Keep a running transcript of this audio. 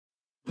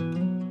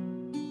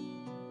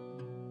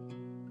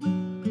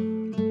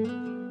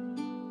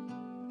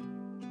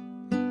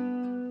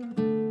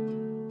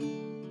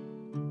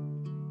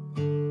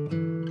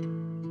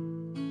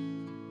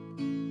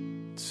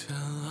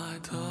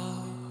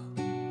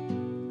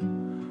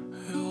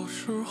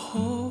时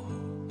候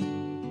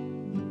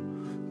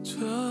觉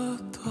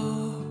得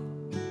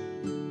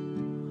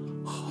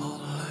好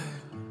累，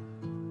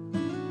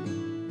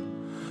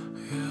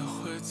也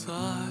会在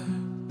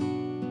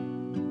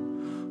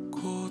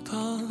孤单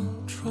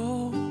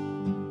中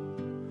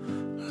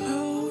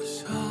留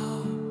下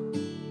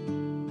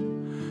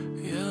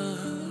眼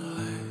泪。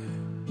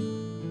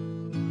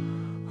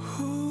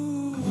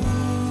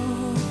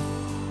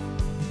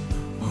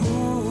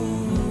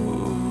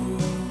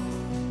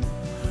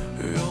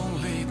用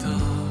力的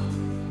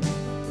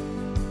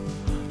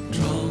长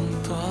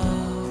大，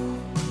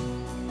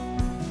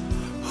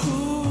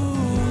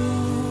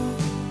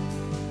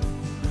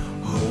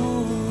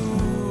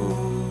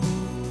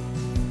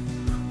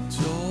就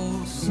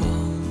算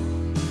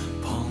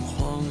彷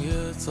徨也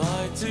在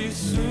继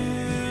续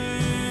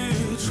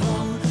闯，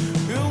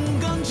勇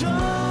敢着，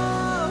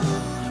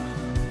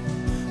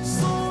所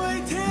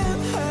谓天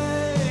黑，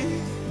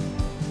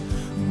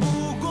不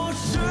过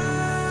是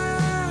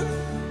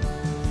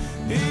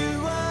以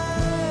为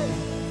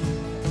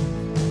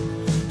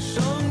生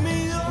命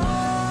有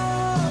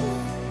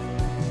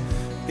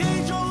一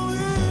种迂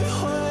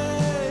回，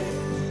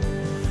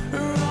让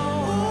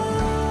我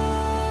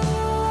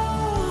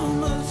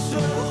们学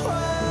会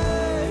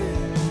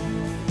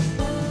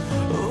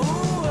无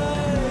畏，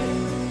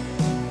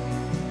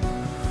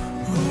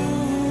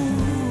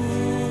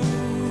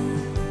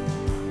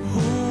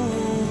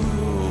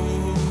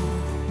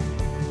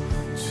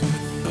去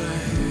飞。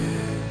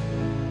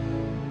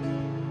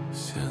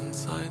现在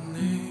你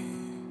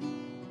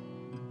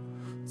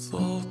走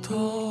到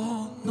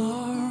哪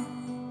儿，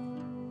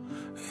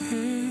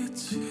一起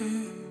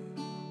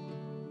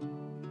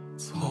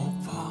走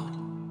吧。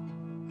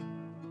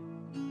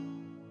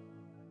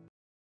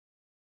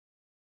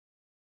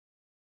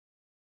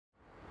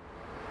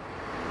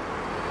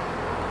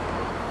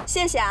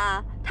谢谢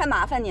啊，太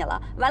麻烦你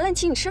了。完了，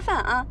请你吃饭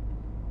啊。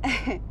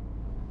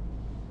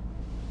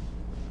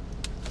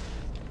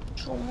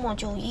周末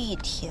就一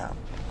天，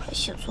还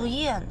写作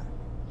业呢。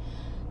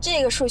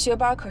这个数学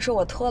班可是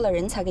我托了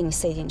人才给你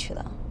塞进去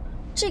的。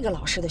这个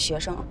老师的学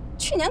生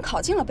去年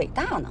考进了北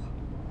大呢。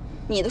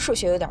你的数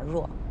学有点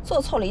弱，做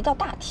错了一道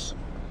大题。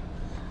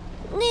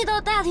那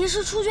道大题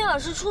是出卷老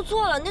师出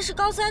错了，那是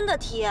高3的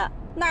题。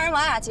那人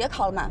王雅洁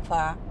考了满分。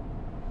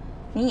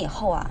你以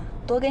后啊，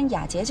多跟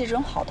雅洁这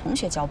种好同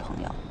学交朋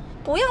友，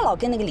不要老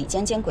跟那个李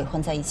尖尖鬼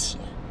混在一起。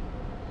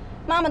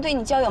妈妈对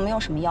你交友没有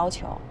什么要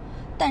求，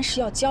但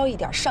是要交一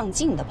点上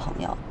进的朋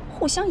友，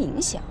互相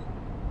影响。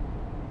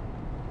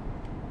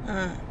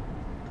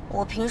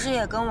我平时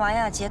也跟王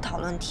雅洁讨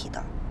论题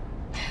的。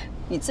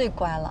你最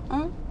乖了，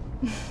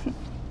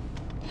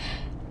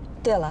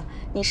对了，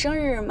你生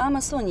日妈妈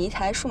送你一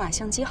台数码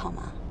相机好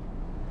吗？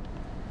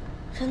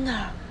真的？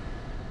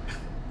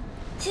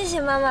谢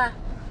谢妈妈。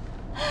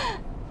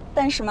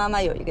但是妈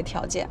妈有一个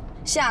条件，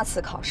下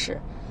次考试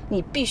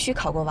你必须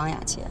考过王雅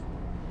洁。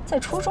在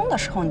初中的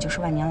时候你就是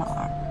万年老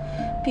二，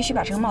必须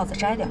把这个帽子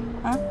摘掉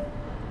啊。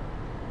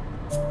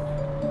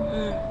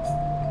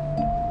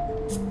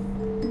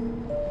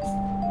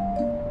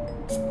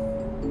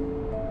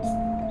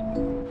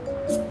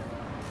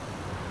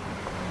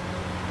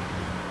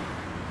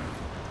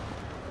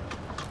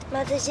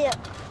妈再见。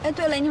哎，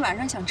对了，你晚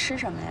上想吃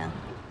什么呀？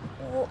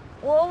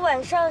我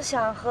晚上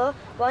想和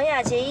王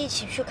雅洁一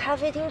起去咖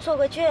啡厅做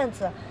个卷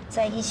子，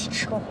再一起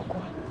吃个火锅。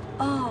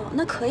哦，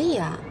那可以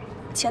啊。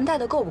钱带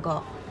的够不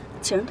够？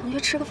请人同学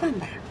吃个饭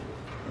呗。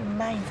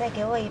妈，你再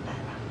给我100吧。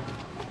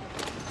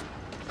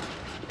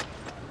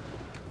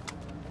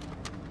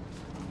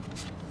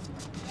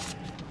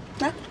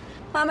来，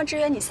妈妈支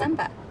援你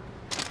300。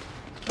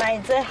妈，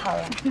你最好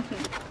了。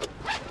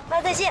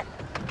妈再见。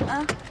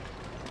啊。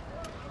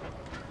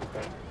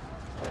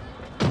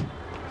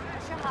老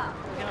师好。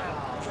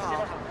老师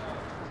好。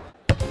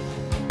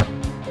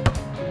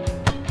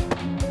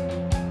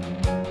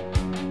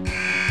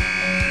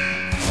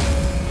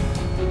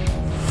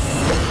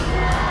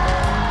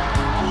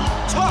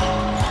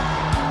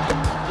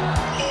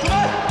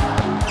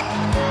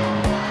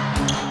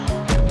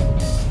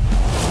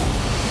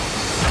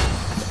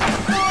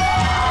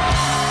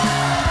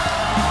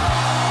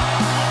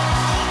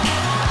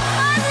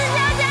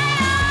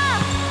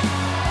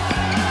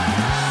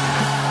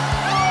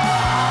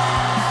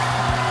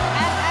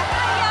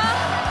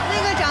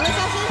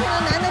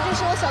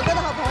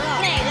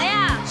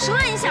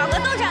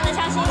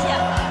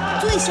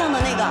最像的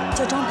那个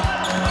叫张北。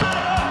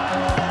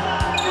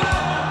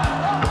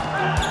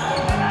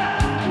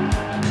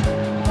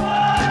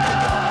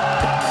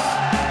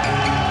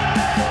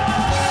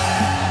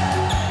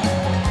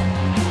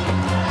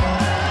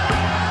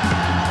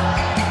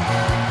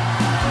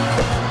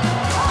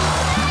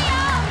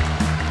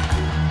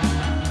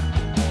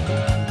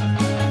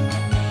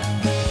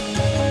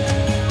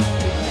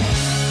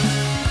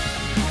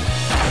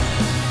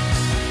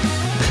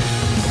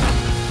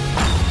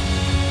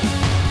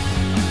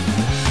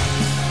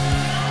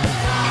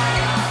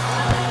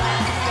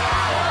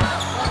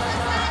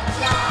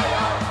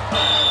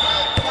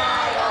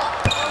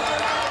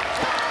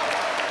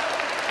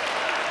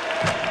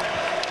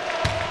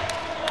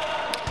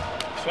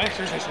睡。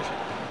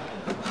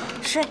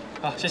睡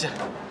啊，谢谢。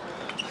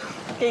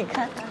给你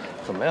看。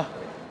怎么样？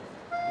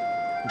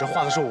你这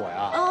画的是我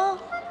呀？啊，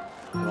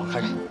你帮我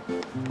看看。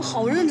我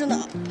好认真的。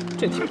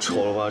这挺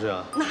丑了吧？这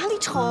哪里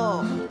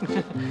丑？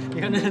你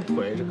看这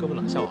腿，这胳膊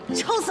哪像我？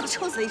臭死了，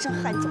臭死了！一身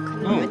汗，走开，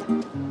虐他。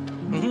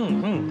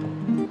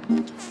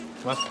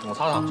来，我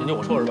擦擦，今天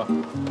我收拾吧。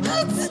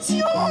你自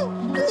己哦，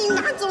你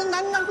拿走，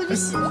拿回去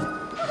洗了。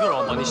又让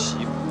我帮你洗，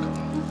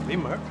没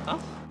门啊！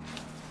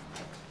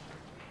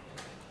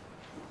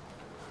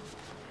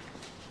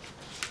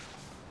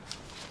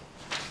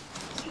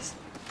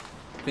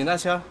林大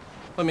仙，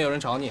外面有人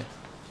找你。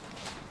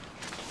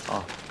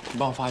啊，你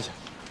帮我发一下。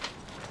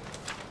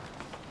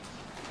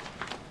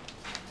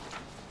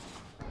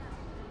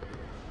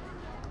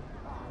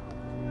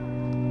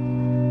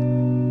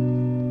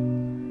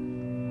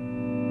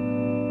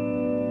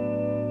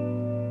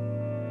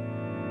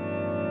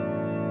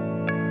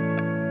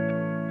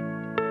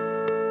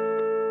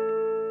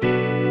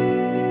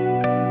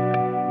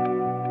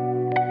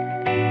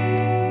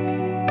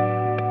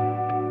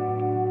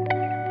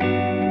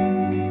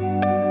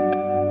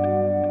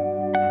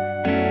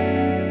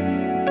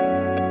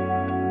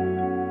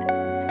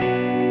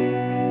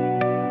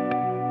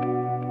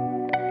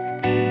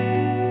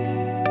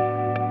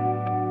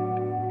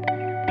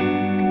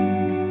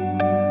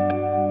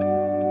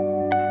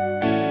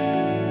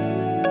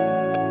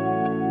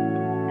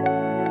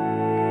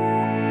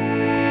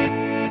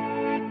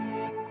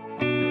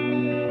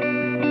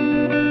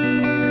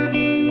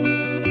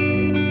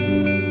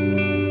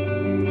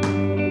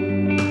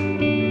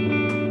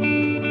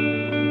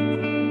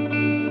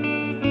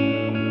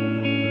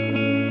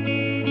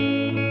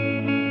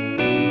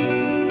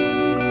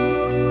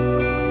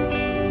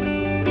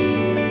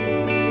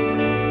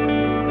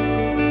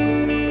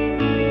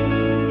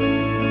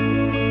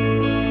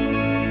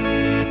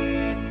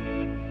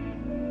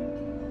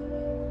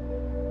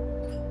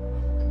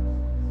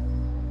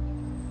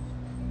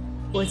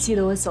我记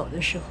得我走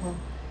的时候，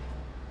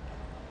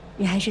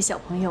你还是小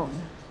朋友呢。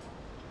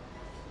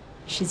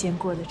时间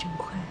过得真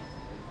快，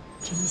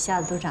这一下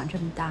子都长这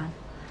么大了，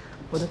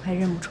我都快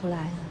认不出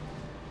来了。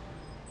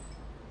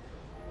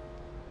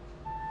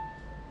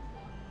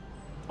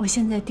我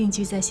现在定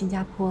居在新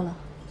加坡了，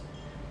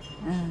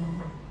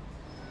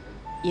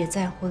也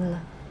再婚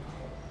了。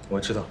我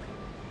知道，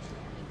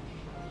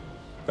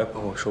外婆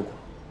我说过。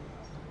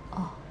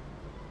哦，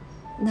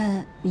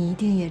那你一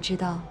定也知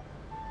道。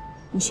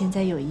你现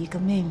在有一个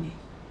妹妹，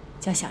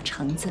叫小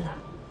橙子了，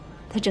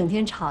她整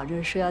天吵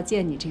着说要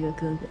见你这个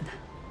哥哥的。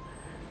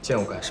见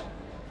我干什么？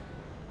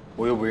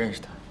我又不认识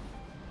他。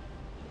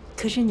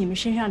可是你们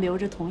身上流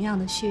着同样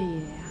的血液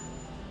呀，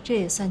这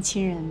也算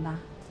亲人吧？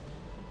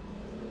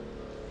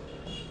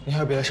你还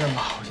有别的事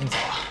吗？我先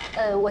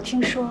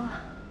走了。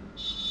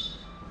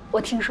我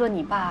听说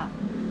你爸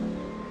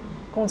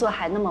工作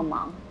还那么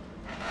忙，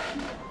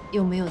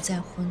又没有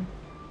再婚，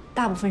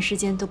大部分时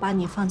间都把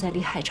你放在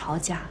李海潮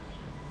家。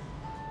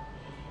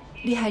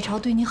李海潮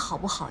对你好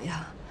不好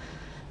呀？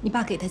你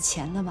爸给他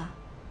钱了吧？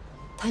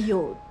他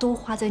有都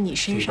花在你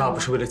身上吗？你爸不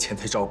是为了钱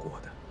才照顾我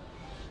的。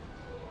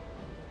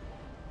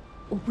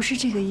我不是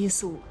这个意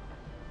思，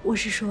我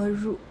是说，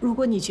如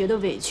果你觉得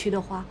委屈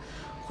的话，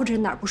或者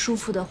哪儿不舒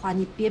服的话，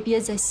你别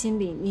憋在心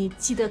里，你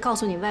记得告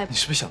诉你外婆。你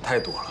是不是想太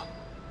多了？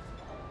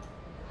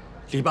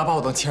李爸把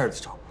我当亲儿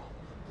子照顾，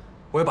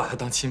我也把他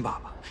当亲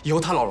爸爸。以后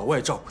他老了，我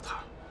也照顾他。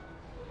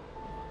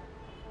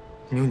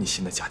你有你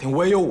新的家庭，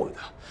我也有我的。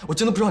我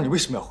真的不知道你为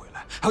什么要回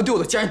来，还要对我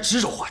的家人指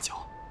手画脚。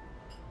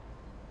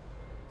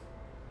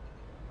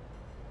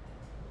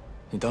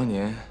你当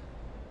年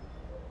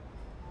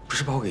不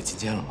是把我给进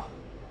监了吗？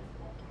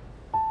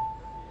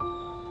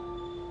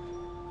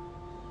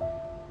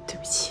对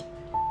不起。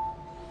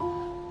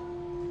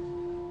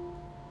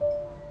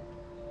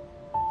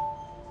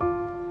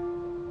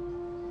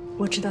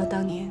我知道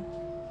当年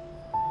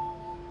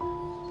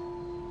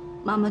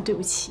妈妈对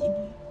不起你。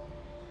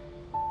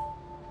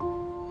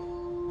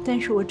但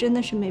是我真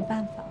的是没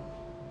办法，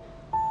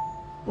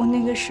我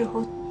那个时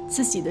候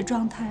自己的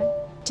状态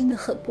真的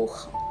很不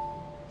好。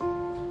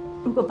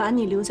如果把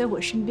你留在我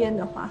身边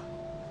的话，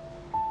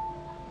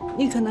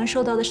你可能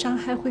受到的伤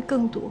害会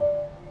更多。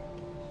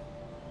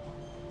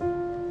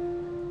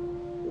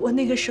我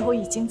那个时候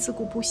已经自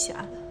顾不暇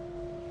了，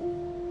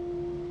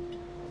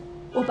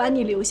我把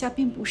你留下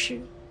并不是。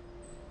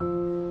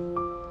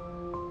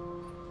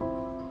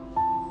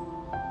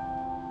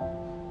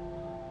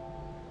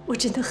我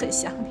真的很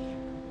想你。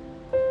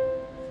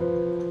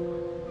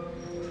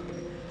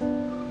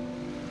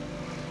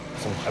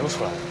怎么还不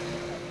出来？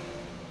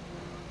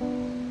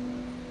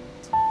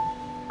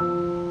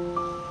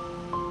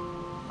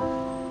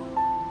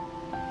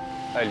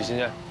哎，李欣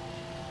欣，你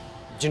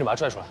进去把他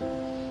拽出来。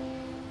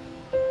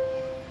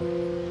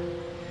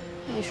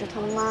你是他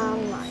妈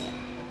妈呀？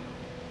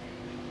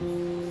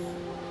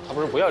他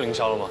不是不要凌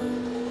霄了吗？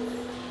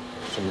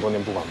这么多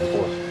年不管不顾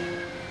了，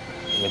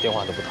连电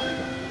话都不打一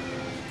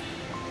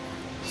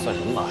个，算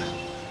什么妈呀？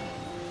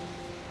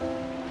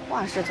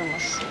话是这么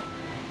说，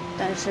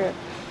但是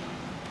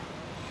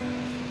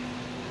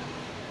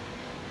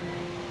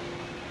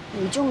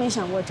你就没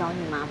想过找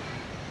你妈妈？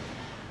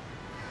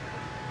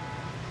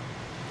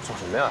找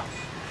什么呀？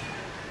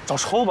找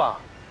抽吧，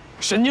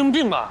神经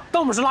病吧？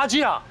当我们是垃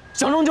圾啊？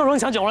想扔就扔，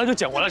想捡回来就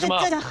捡回来是吗？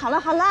这好了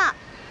好了，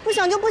不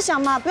想就不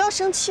想嘛，不要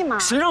生气嘛。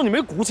谁让你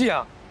没骨气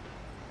啊？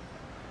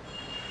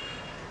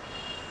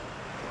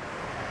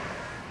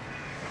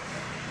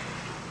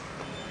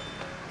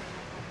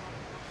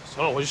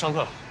行了，我去上课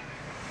了，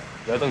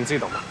你来等你自己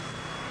等吧。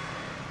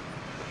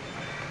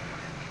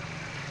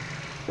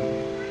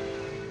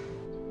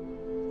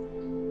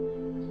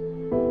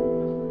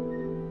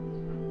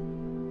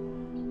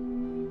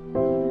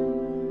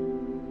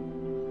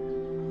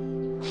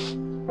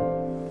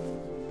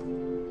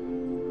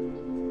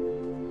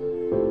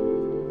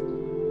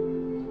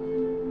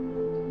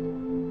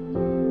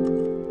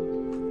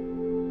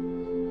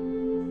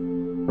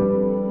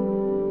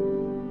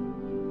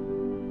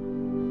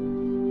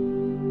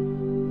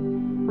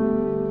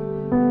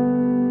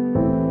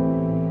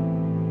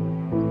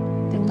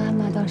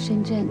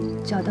深圳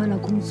找到了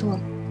工作，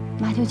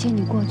妈就接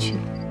你过去。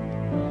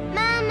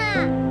妈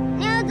妈，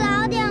你要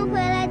早点回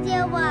来接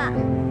我。妈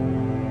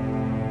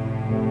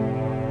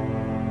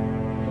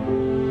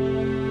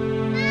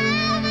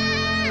妈，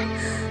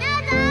你要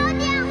早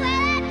点回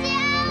来接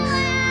我。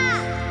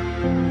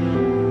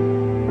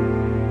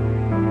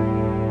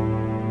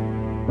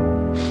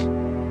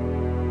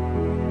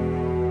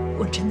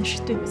我真的是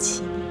对不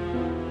起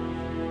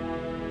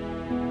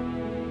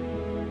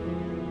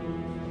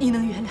你，你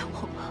能原谅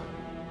我吗？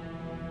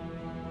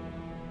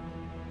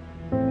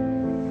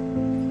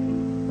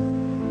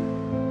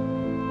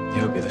还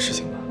有别的事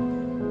情吧，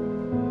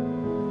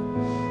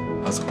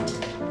阿总。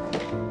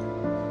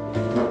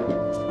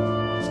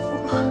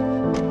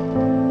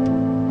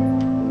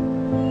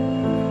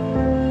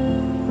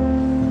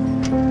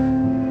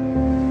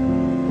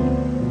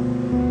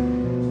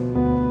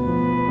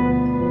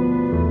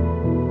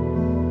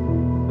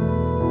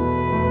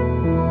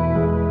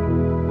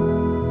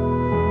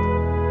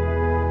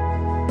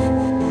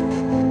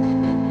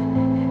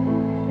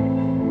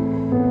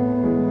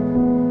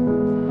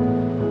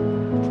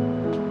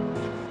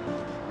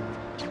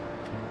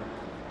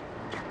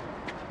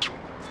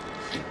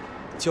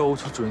教务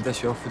处主任在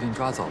学校附近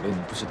抓早了，你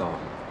不知道啊？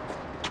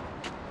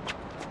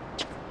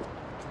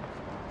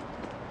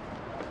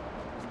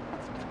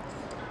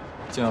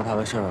见到他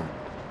的事儿，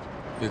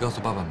别告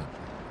诉爸爸们。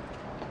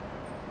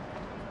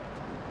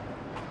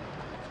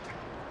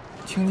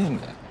听见没？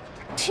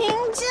听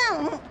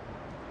见了。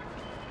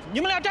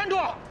你们俩站住！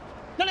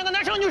那两个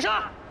男生女生，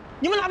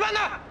你们哪班的？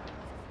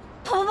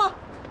头发。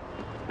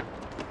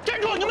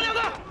站住！你们两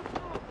个！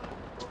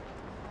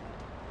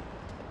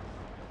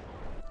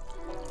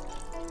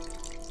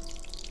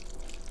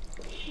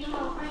你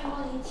好，欢迎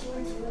光临，请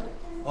问几位？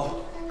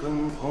哦，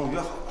跟朋友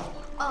约好了。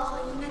哦，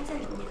应该在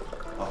里面。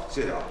好，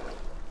谢谢啊。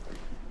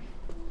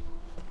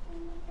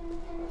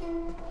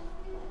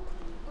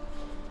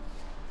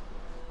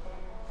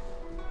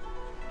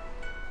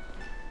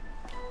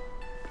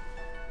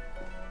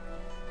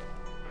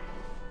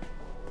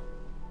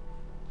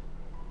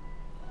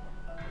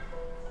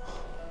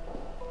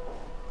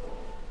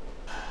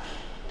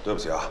对不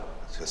起啊，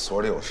这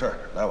所里有事儿，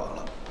来晚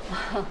了。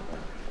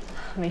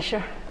没事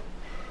儿，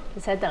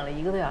这才等了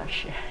1个多小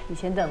时，以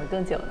前等的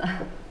更久呢。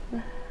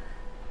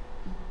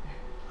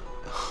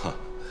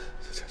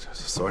这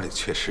所里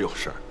确实有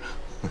事儿。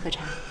喝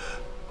茶。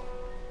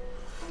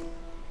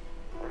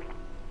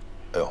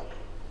哎呦，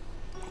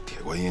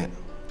铁观音，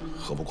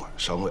喝不惯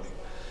伤胃。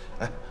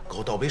哎，给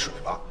我倒杯水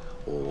吧，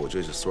我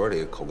这所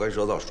里口干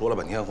舌燥，说了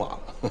半天话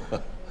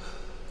了。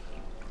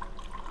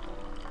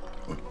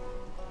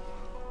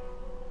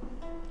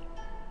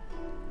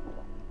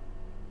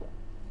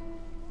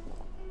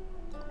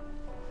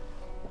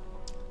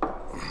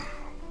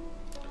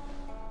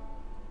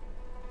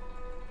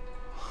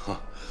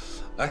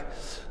哎，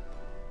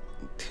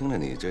听着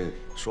你这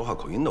说话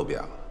口音都变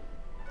了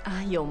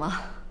啊？有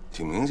吗？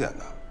挺明显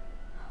的，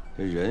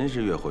这人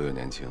是越活越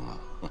年轻啊。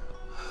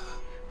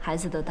孩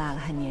子都大了，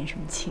还年什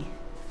么轻？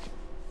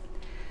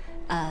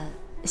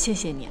谢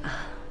谢你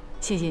啊，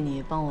谢谢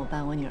你帮我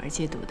办我女儿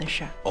戒毒的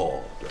事儿。哦，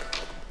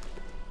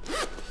对，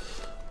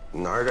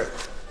你拿着这个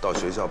到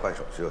学校办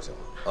手续就行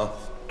了啊。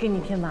给你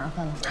添麻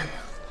烦了。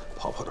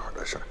跑腿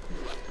的事儿。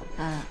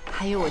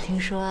还有我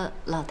听说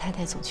老太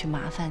太总去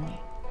麻烦你。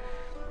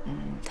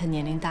她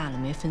年龄大了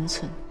没分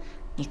寸，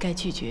你该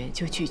拒绝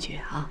就拒绝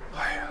啊！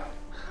哎呀，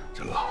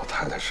这老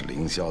太太是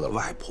凌霄的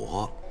外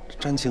婆，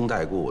沾亲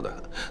带故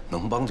的，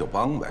能帮就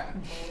帮呗。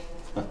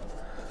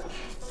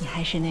你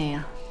还是那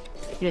样，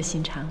热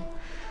心肠。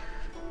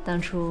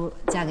当初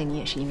嫁给你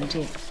也是因为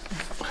这个。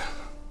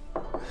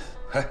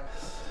哎，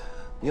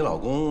你老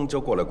公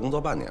就过来工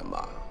作半年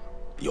吧，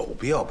有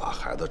必要把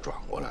孩子转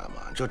过来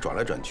吗？这转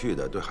来转去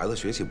的，对孩子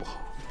学习不好。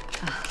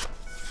啊。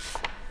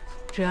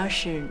主要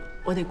是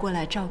我得过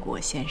来照顾我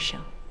先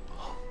生，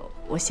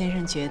我先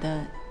生觉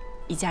得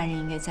一家人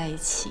应该在一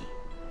起，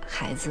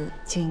孩子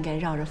就应该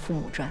绕着父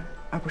母转，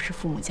而不是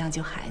父母将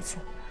就孩子，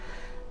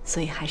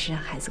所以还是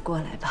让孩子过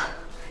来吧，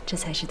这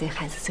才是对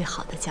孩子最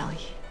好的教育。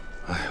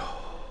哎呦，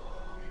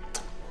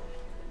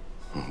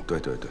对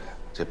对对，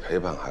这陪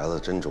伴孩子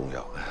真重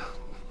要。哎呀，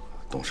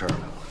懂事了。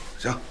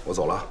行，我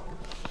走了。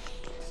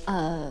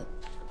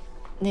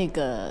那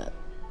个，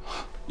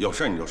有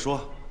事你就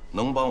说，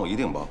能帮我一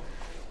定帮。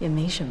也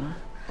没什么，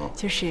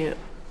就是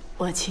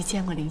我去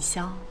见过凌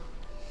霄。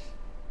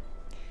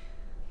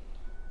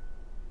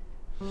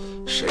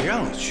谁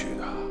让你去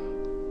的？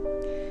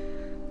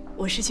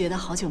我是觉得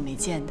好久没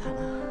见他了。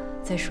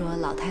再说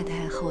老太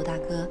太和我大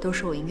哥都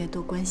说我应该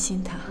多关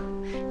心他，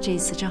这一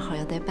次正好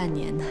要待半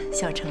年呢。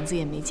小橙子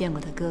也没见过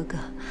他哥哥，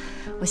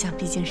我想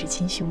毕竟是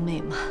亲兄妹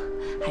嘛，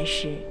还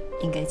是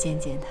应该见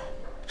见他。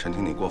陈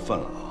婷，你过分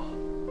了啊！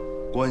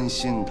关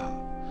心他，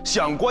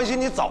想关心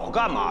你早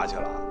干嘛去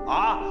了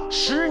啊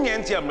？10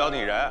年见不了你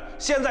人，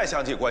现在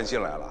想起关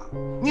心来了，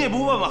你也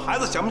不问问孩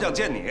子想不想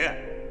见你？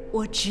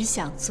我只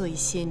想做一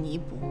些弥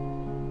补。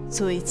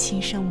作为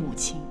亲生母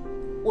亲，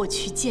我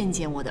去见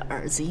见我的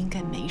儿子应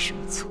该没什么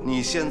错。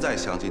你现在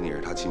想起你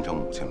是他亲生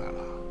母亲来了，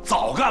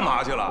早干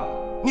嘛去了？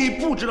你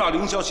不知道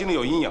凌霄心里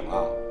有阴影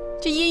啊？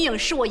这阴影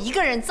是我一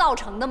个人造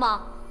成的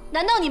吗？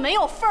难道你没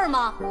有份儿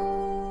吗？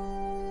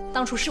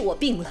当初是我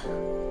病了，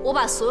我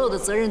把所有的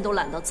责任都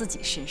揽到自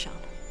己身上了。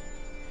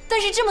但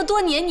是这么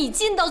多年，你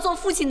尽到做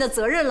父亲的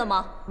责任了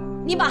吗？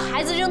你把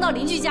孩子扔到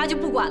邻居家就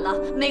不管了，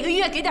每个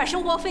月给点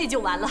生活费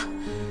就完了。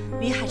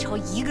李海潮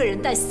一个人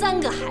带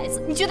3个孩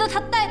子，你觉得他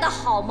带得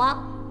好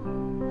吗？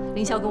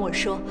凌霄跟我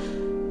说，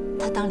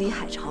他当李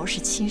海潮是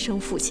亲生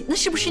父亲，那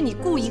是不是你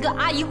雇一个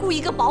阿姨，雇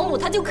一个保姆，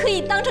他就可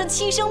以当成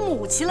亲生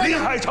母亲了呢？李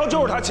海潮就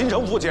是他亲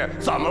生父亲，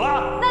怎么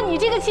了？那你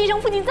这个亲生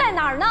父亲在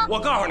哪儿呢？我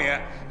告诉你，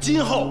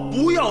今后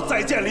不要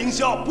再见凌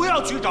霄，不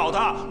要去找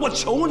他，我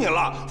求你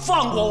了，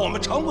放过我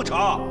们成不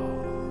成？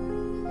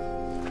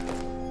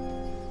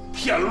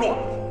添乱！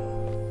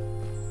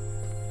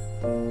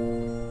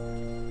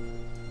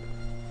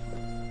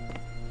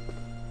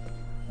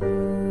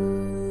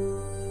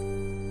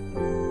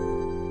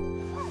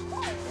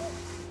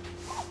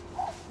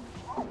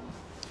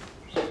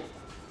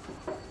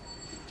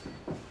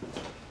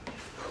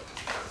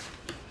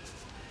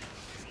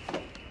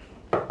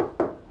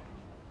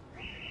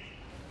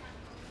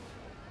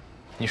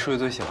你数学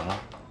作业写完了，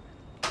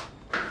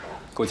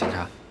给我检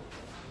查。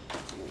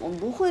我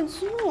不会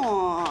做。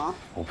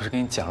我不是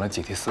跟你讲了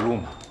解题思路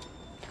吗？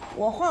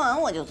我画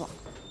完我就做。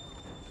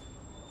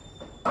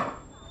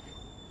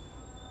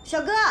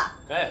小哥。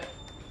哎。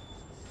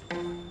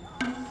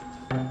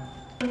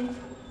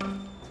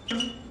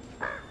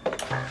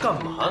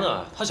干嘛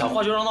呢？他想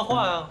画就让他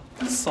画呀。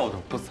扫帚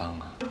不脏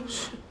啊。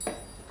是。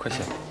快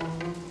写。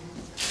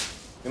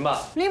林爸。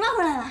林爸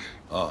回来了。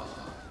啊，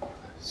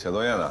写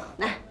作业呢。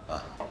来。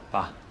啊。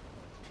爸。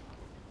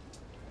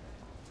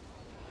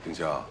凌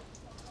霄，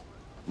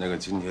那个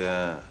今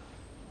天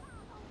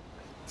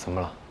怎么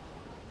了？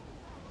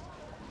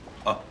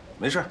啊，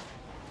没事，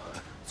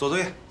做作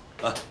业。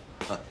啊。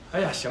哎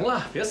呀，行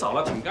了，别扫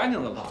了，挺干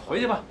净的了，回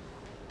去吧。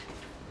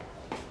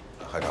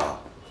海潮。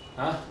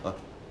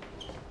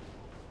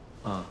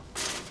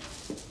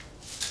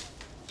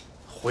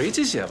回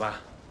去写吧。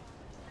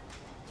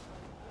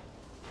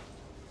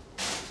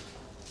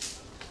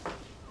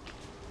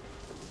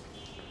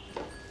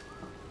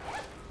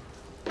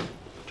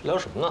这聊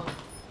什么呢？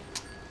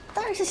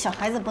当然是小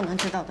孩子不能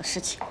知道的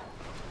事情。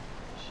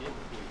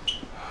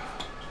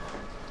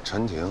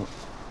陈婷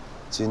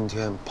今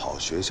天跑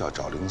学校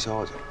找凌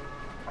霄去了。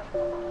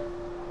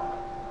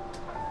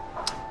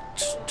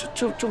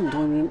这么多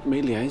年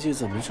没联系，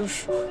怎么就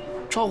是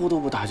招呼都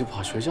不打就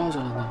跑学校去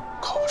了呢？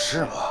考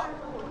试嘛，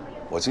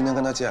我今天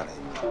跟他见了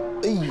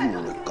一面，哎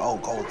呦，那高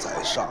高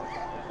在上，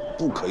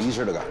不可一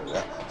世的感觉，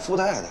富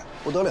太太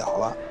不得了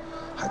了，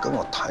还跟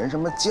我谈什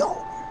么教育。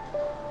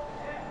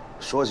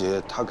说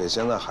起他给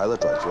现在孩子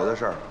转学的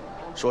事儿，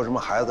说什么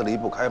孩子离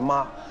不开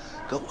妈，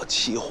给我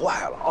气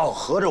坏了。哦，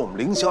合着我们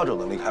凌霄就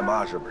能离开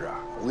妈是不是？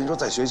我跟你说，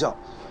在学校，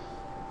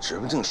指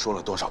不定说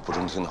了多少不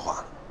中听的话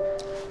呢。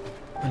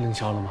问凌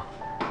霄了吗？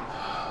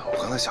我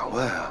刚才想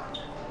问啊，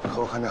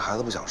可我看这孩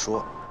子不想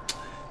说。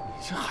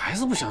你这孩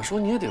子不想说，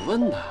你也得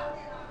问他。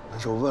那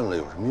就问了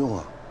有什么用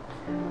啊？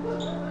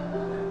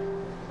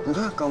你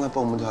看刚才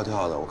蹦蹦跳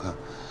跳的，我看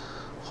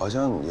好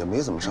像也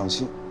没怎么上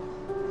心。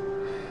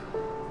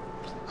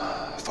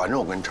反正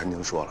我跟陈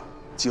婷说了，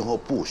今后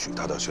不许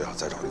他到学校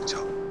再找凌霄。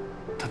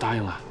他答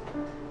应了。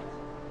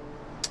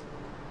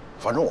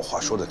反正我话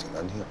说的挺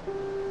难听，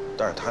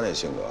但是他那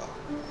性格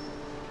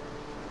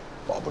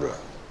保不准。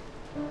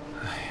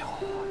哎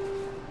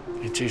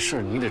呦，这事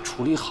儿你得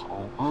处理好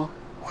啊！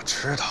我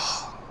知道。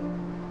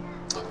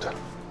对了，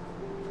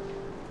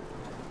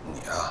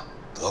你啊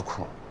得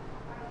空，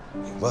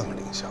你问问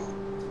凌霄，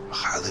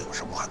孩子有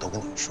什么话都跟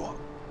你说。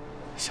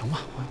行吧，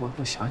我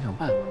想想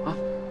办法啊，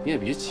你也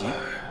别急。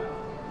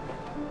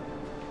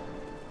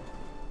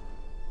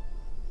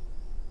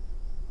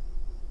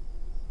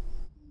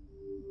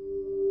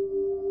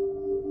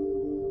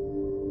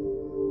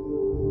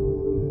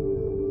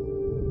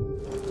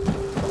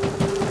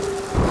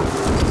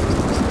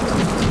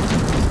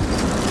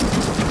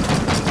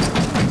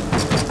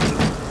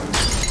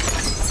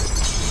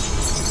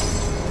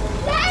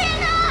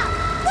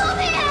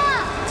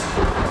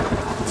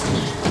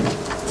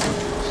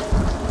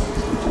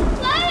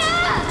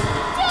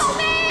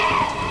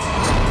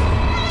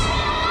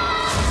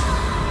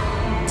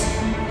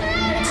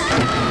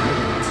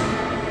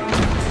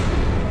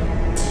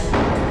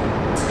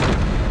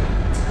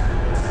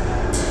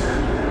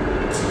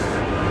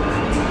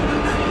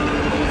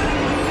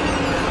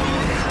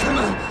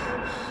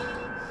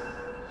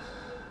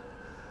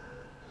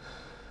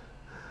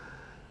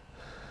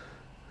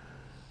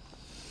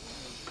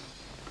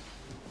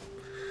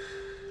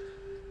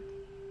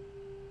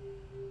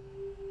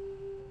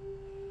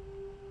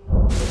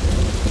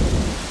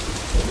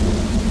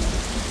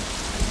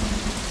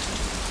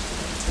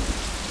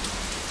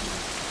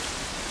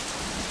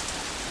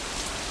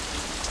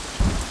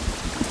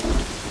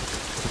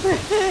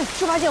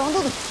猪八戒王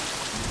豆豆。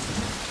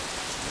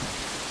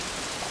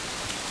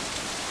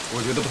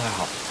我觉得不太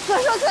好。我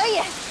说可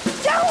以，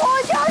江湖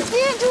救急，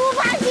猪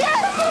八戒，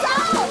走！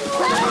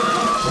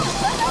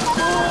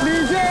李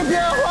姐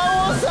姐，还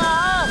我伞！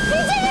你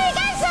这是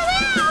干什么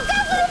呀？我告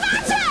诉你八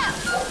去！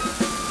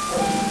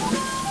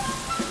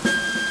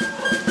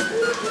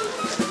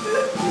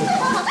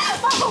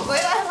爸，我回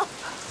来了。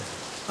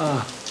啊。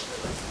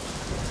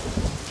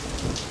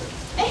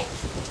哎，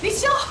林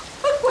霄，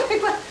乖，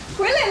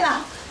回来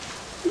了，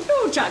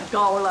又长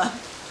高了。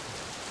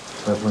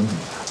外婆你。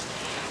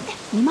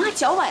 你妈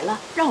脚崴了，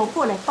让我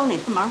过来帮你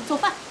帮忙做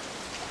饭。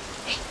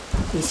哎，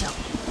林霄，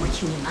我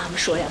听你妈妈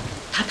说呀，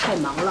她太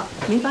忙了，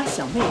没把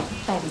小妹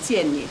带来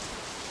见你。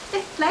哎，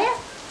来呀，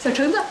小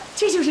橙子，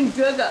这就是你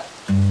哥哥。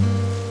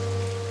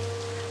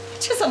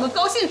这怎么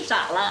高兴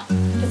傻了？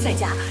这在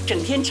家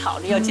整天吵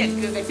着要见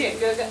哥哥，见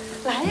哥哥。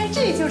来呀，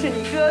这就是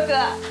你哥哥，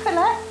快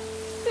来。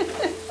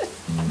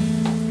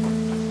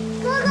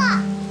哥哥，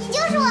你就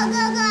是我哥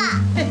哥。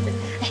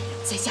哎，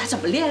在家怎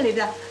么练来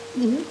的？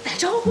你打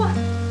招呼啊。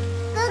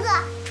 哥哥，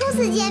初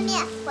次见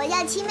面，我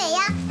叫齐美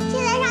呀，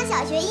现在上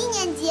小学1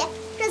年级。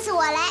这次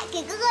我来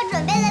给哥哥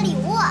准备了礼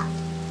物，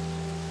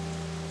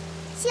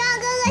希望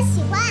哥哥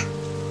喜欢。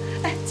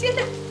哎，接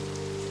着。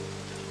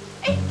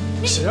哎，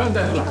谁让你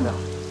带他来的？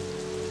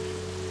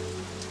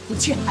你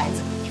这孩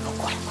子，你给我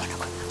过来，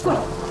过来！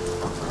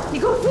你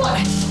给我过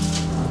来！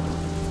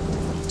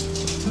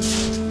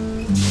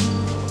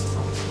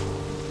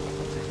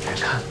别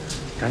看，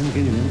赶紧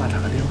给你们爸打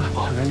个电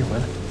话，他赶紧回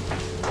来。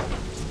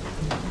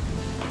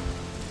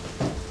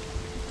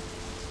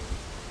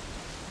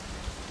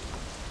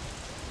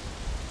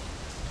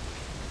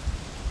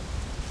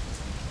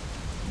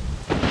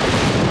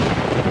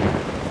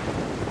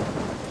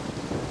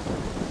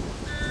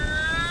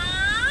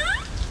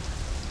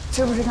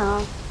 吃不吃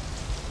糖？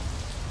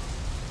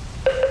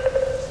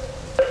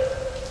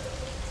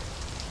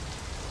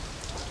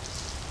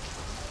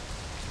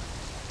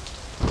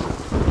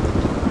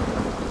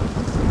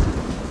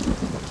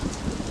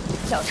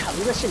小橙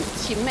子是你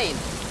亲妹妹，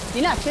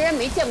你俩虽然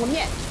没见过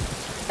面，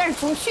但是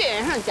从血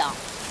缘上讲，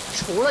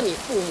除了你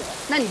父母，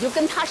那你就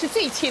跟她是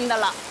最亲的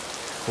了。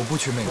我不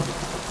缺妹妹，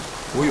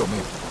我有妹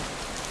妹。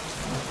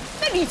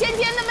那李尖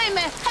尖的妹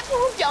妹还不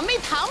如表妹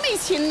堂妹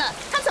亲呢，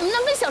她怎么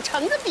能跟小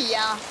橙子比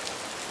呀？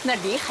 那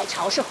李海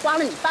潮是花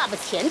了你爸爸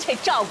钱才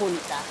照顾你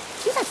的，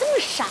你咋这么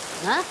傻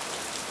呢？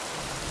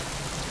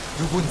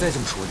如果你再这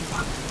么说我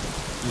爸，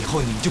以后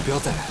你们就不要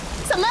再来了。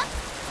怎么，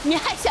你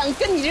还想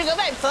跟你这个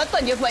外婆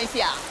断绝关系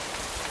啊？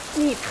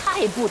你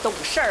太不懂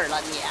事儿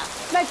了，你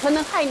外婆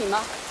能害你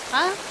吗？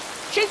啊，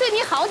谁对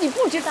你好你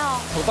不知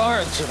道？我当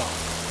然知道。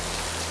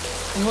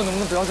以后能不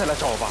能不要再来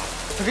找我爸了？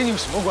他跟你有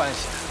什么关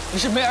系？你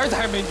是没儿子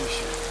还是没女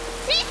婿？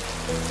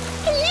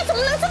你怎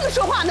么能这么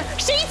说话呢？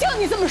谁教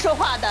你这么说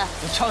话的？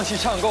你唱戏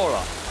唱够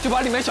了，就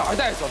把里面小孩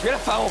带走，别来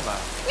烦我们。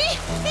你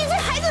这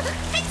孩子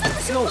还这么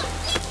说话？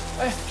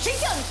哎，谁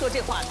叫你说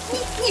这话的？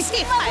你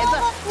这孩子，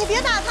你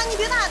别打他，你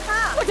别打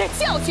他！我在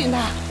教训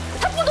他，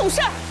他不懂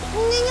事儿。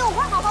你有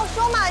话好好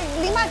说嘛，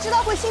林爸知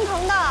道会心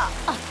疼的。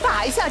啊，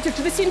打一下就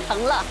知道心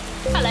疼了，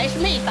看来是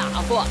没打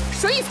过，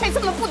所以才这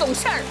么不懂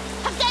事儿。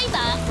他该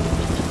打，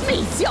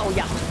没教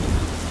养。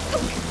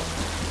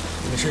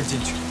没事，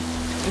进去。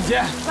 林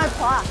姐，外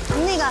婆，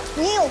那个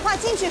你有话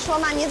进去说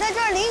嘛，你在这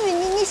儿淋雨，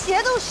你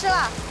鞋都湿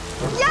了。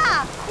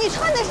呀，你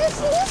穿的是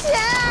新鞋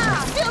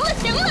啊！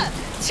行了，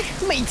这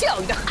个没教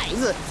育的孩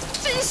子，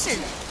真是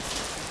的，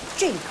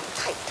这老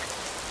太太。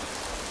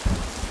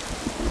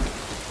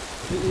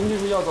您这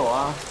是要走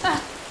啊？哎，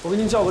我给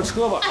您叫个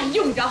车吧。哎，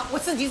用不着，我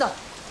自己走。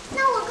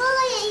那我哥哥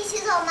也一起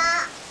走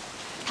吗？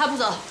他不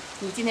走，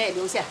你今天也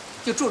留下，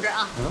就住这儿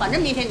啊。反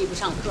正明天你不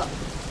上课，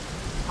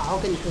好好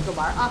跟你哥哥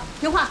玩啊，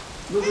听话。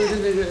 不，这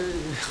个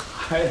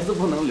孩子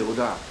不能留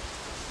这儿。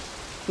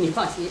你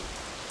放心，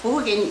不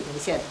会给你留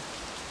下的，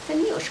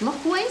跟你有什么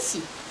关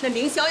系？那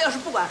凌霄要是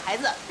不管孩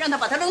子，让他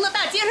把他扔到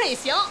大街上也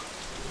行。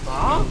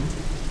啊？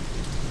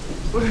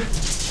不是，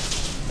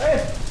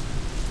哎，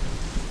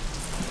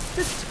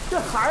这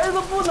孩子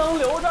不能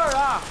留这儿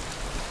啊！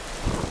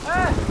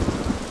哎，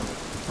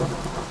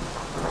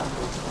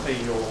哎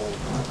呦，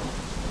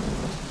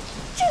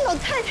这老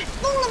太太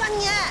疯了吧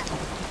你？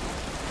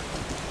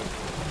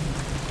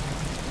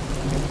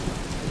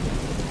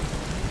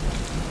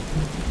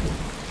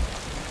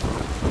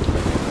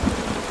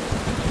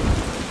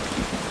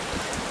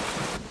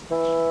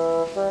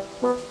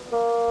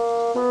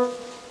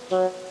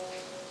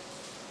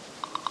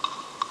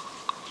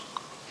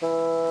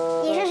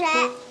 你是谁？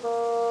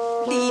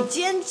李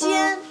尖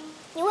尖。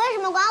你为什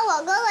么管我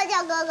哥哥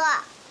叫哥哥？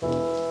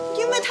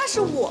因为他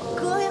是我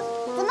哥呀。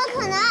怎么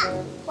可能？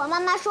我妈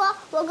妈说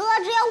我哥哥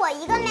只有我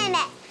一个妹妹，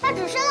她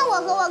只生了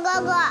我和我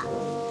哥哥，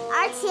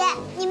而且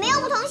你们又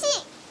不同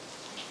姓。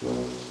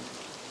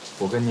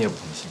我跟你也不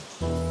同姓。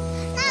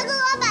那哥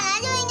哥本来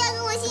就应该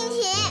跟我姓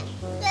秦，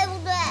对不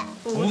对？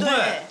不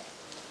对。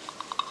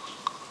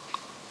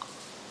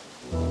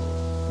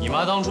 你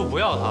妈当初不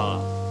要他了，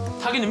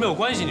他跟你没有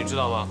关系，你知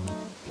道吗？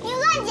你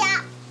乱讲！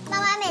妈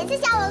妈每次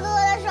想我哥哥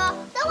的时候，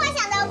都会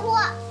想到哭。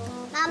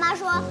妈妈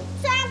说，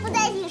虽然不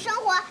在一起生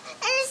活，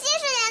但是心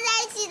是连在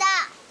一起的。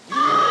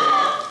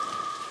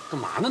干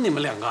嘛呢？你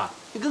们两个，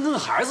你跟个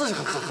孩子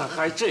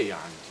还这样？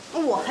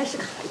我还是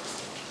个孩子，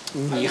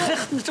你还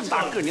这么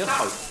大个，你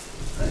好。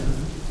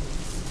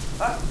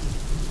哎，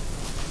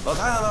老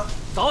太太呢？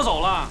早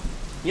走了，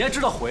你还知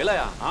道回来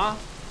呀？啊，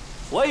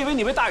我还以为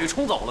你被大雨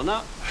冲走了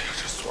呢。哎呀，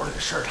这所里的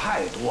事儿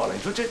太多了，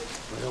你说这，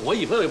我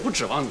以后也不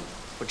指望你，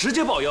我直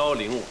接报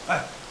110我。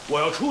哎，我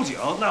要出警，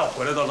那我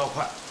回来倒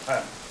快。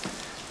哎，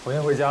我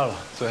先回家了，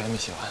作业还没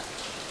写完。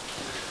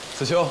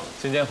子秋，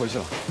今天回去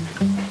了。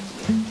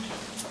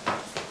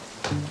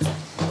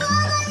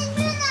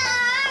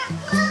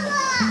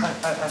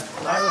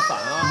拿着伞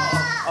啊！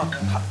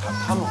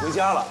他们回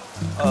家了。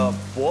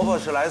伯伯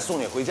是来送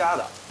你回家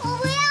的。我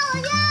不要，我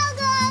就要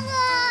哥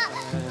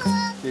哥。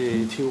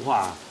你听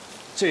话，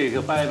这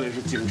个伯伯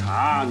是警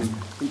察，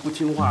你不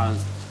听话，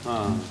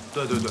啊？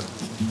对，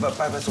伯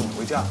伯送你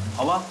回家，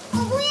好吗？我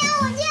不要，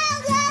我就要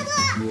哥哥。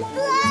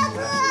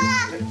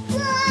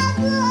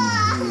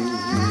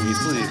你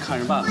自己看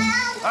着办吧。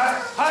哎，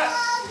哥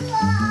哥，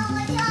我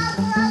要哥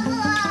哥。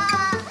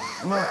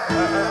什么？哎。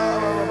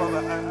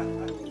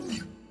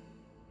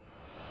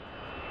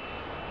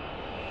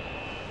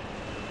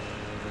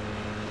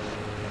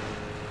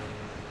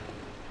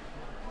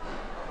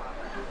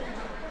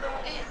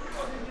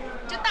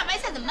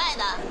怎么卖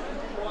的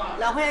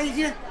？2块钱1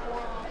斤。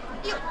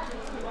哟，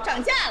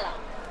涨价了。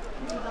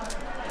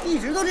一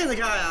直都这个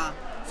价呀，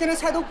现在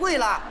菜都贵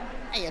了。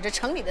哎呀，这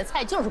城里的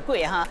菜就是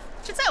贵哈，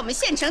这在我们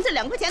县城这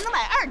2块钱能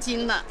买2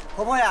斤呢。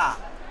婆婆呀，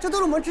这都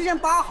是我们之前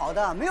扒好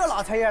的，没有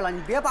老菜叶了，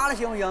你别扒了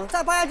行不行？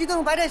再扒下去都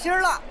用白菜心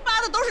了。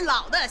扒的都是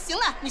老的，行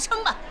了，你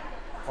称吧。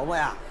婆婆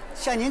呀，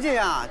像您这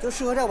样就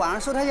适合在晚上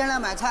收摊前来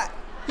买菜，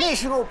那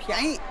时候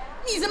便宜。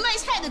你这卖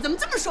菜的怎么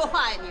这么说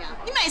话呀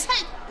你买菜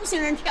不行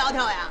人挑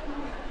挑呀？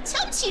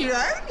瞧不起人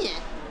儿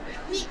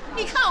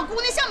你看我姑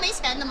娘像没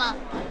钱的吗？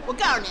我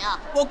告诉你啊，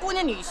我姑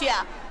娘女婿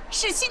啊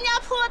是新加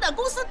坡的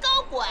公司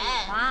高管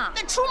啊，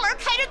那出门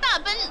开着大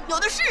奔，有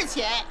的是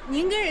钱。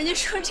您跟人家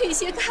说这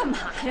些干嘛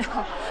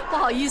呀？不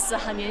好意思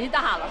啊，年纪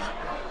大了。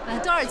哎，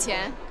多少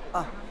钱？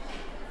啊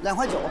，2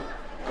块9。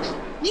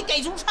你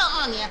给足秤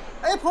啊你！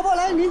哎，婆婆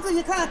来，您自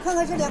己看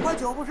看是2块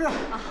9不是？啊，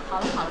好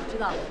了，知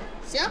道了。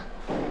行，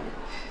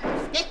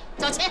给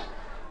交钱。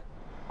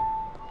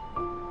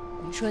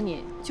你说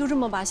你就这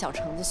么把小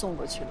橙子送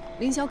过去了，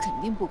凌霄肯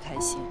定不开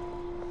心，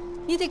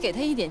你得给他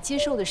一点接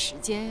受的时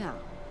间呀。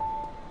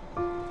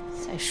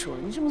再说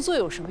你这么做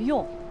有什么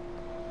用？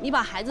你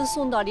把孩子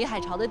送到李海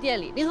潮的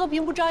店里，林和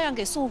平不照样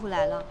给送回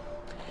来了？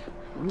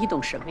你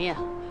懂什么呀？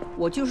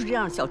我就是这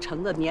样，小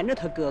橙子黏着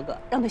他哥哥，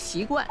让他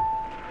习惯。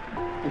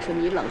你说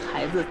你冷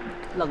孩子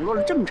冷落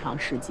了这么长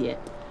时间，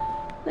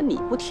那你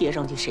不贴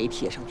上去，谁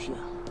贴上去啊？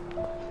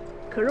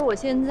可是我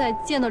现在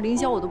见到凌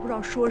霄，我都不知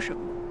道说什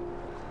么。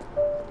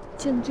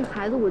见到这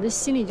孩子，我的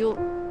心里就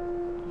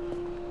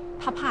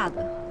怕怕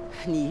的。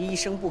你一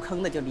声不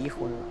吭的就离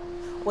婚了，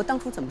我当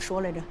初怎么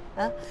说来着？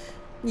啊，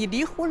你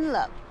离婚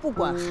了，不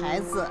管孩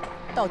子，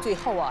到最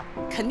后啊，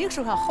肯定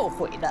是要后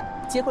悔的。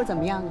结果怎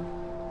么样啊？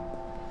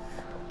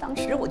当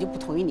时我就不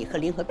同意你和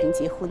林和平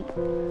结婚，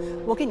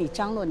我给你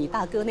张罗你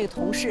大哥那个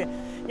同事，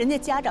人家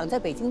家长在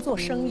北京做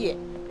生意，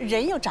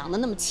人又长得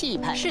那么气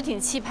派，是挺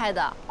气派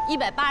的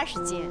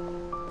，180斤。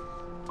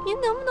您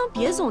能不能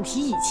别总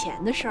提以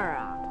前的事儿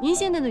啊？您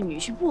现在的女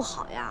婿不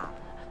好呀。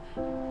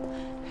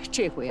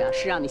这回啊，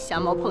是让你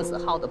瞎猫碰死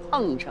耗子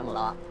碰上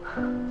了。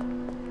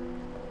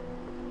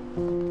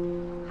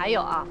还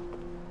有啊，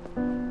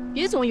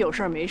别总有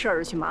事儿没事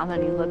儿去麻烦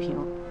林和平。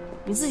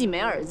你自己没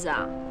儿子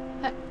啊？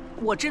哎，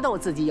我知道我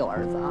自己有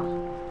儿子啊，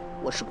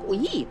我是故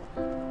意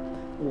的。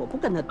我不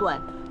跟他断，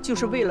就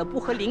是为了不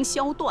和凌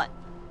霄断。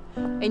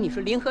哎，你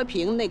说林和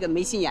平那个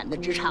没心眼的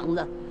直肠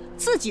子，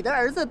自己的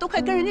儿子都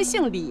快跟人家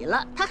姓李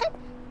了，他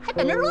还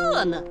在那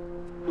乐呢。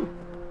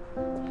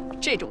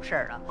这种事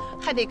儿啊，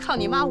还得靠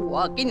你妈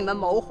我给你们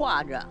谋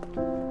划着。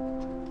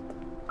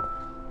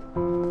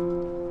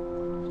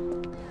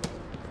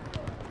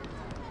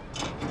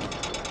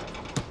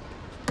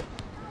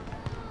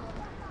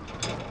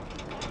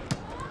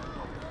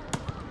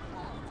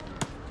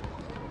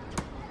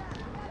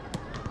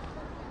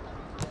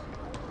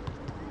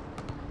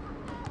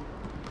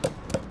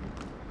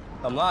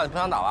怎么了？你不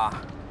想打了？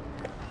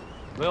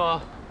没有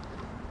啊，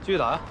继续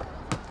打呀。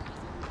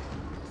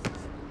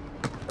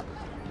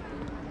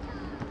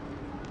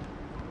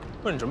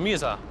不是你什么意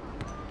思啊？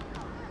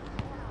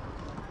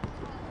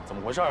怎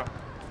么回事？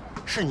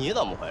是你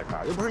怎么回事？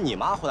又不是你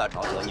妈回来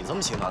找你的，你这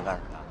么心烦干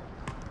什么呀？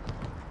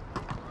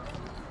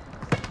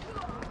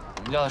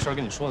我们家的事儿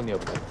跟你说的，你也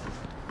不懂。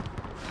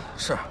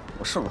是，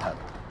我是不太懂。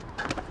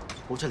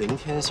不过这林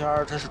天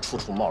仙真是处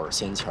处冒着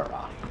仙气儿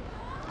啊！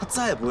他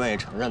再不愿意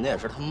承认，那也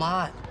是他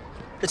妈呀。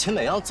这秦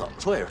美阳怎么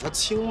说也是他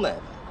亲妹妹，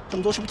这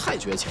么做是不是太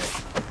绝情了？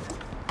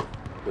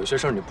有些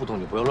事儿你不懂，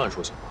你不要乱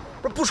说行吗？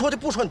不是不说就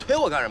不说，你推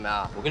我干什么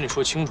呀？我跟你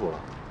说清楚了，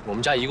我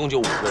们家一共就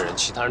5个人，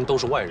其他人都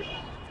是外人。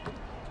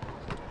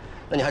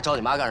那你还找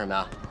你妈干什么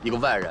呀？一个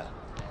外人。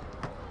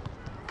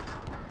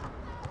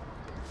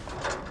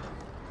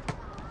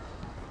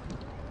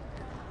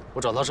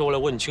我找他是为了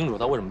问清楚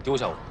他为什么丢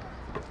下我，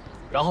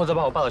然后再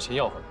把我爸的钱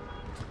要回来。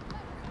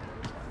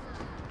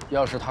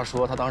要是他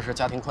说他当时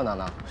家庭困难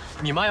呢？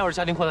你妈要是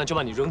家庭困难就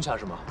把你扔下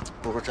是吗？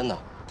不是真的，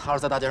他要是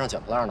在大街上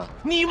捡破烂呢？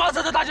你妈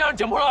在大街上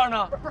捡破烂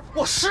呢？不是，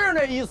我是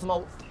那意思吗？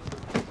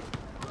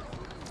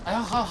哎呀，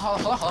好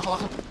了，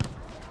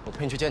我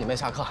陪你去接你妹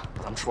下课，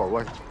咱们吃火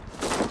锅去。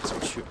怎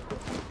么去？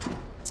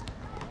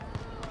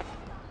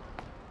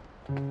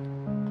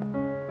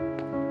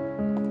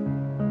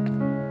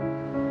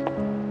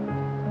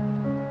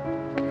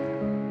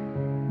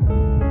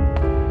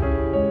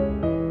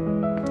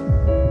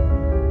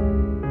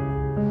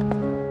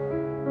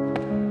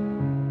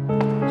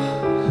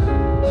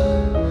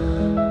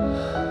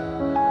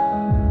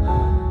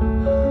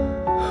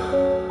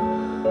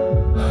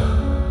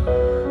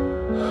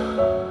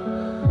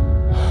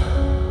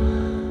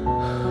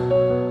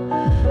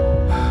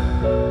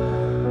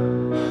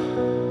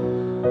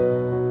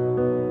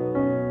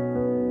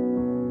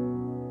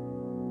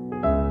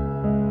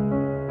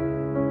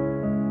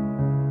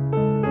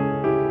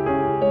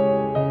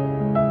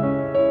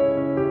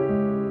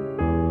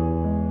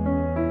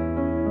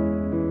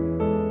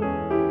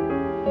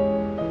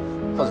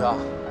小乔，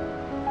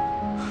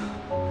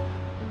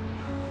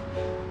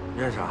你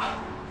认识啊？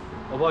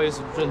我不好意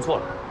思，认错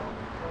了。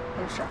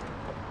没事。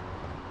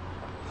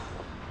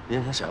你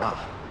认成谁了？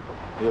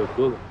我有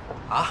哥哥。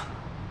啊？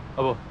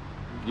不，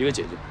一个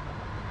姐姐。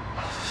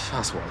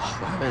吓死我了！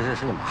我还以为认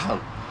识你妈呢。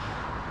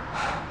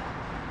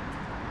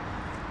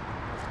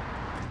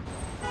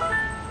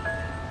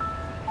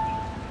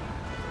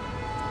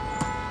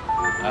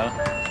来了。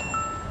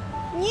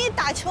你一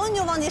打球你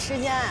就忘记时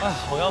间。哎，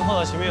我刚碰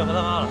到秦明和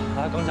他妈了，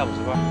他还刚下补习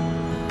班。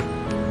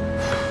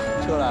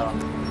车来了。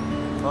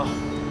啊。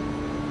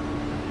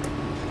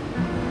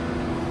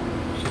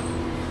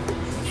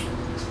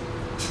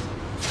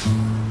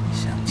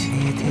想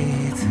起第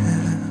一次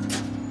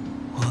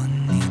握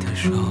你的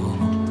手，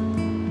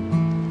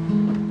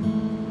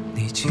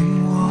你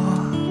紧握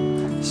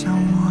像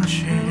我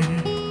是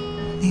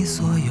你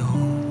所有，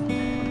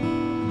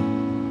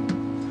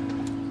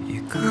一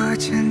个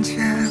渐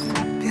渐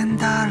变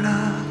大了，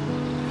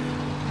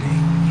另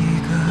一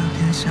个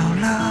变小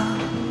了，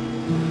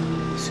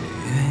岁月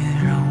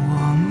让我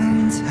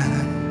们在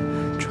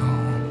中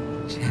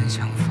间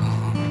相逢。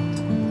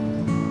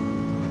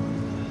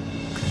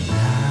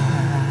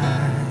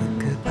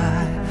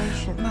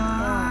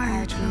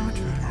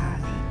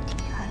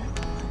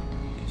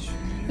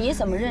你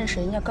怎么认识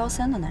人家高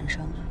3的男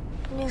生啊？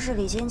那是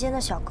李尖尖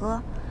的小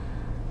哥。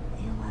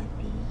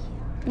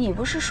你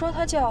不是说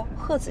他叫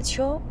贺子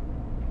秋，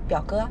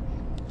表哥？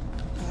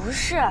不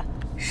是，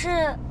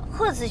是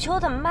贺子秋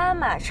的妈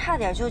妈差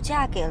点就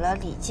嫁给了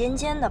李尖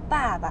尖的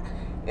爸爸，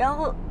然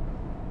后，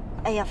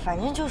哎呀，反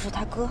正就是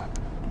他哥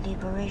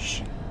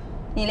 ，Liberation。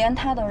你连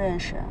他都认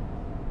识，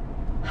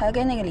还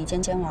跟那个李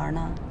尖尖玩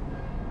呢？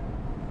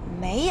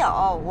没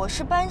有，我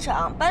是班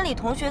长，班里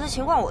同学的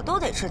情况我都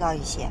得知道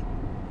一些。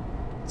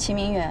齐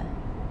明月，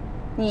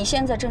你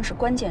现在正是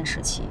关键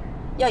时期，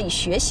要以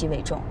学习为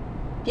重，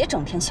别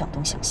整天想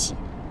东想西。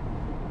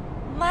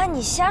妈，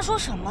你瞎说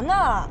什么呢？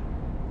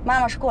妈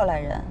妈是过来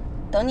人，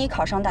等你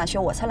考上大学，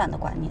我才懒得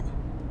管你呢。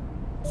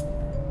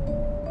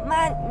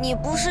妈，你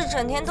不是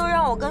整天都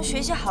让我跟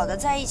学习好的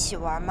在一起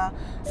玩吗？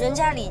人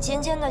家李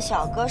尖尖的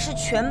小哥是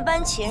全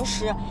班前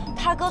10，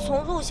他哥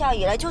从入校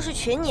以来就是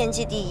全年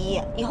级第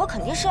1，以后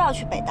肯定是要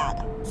去北大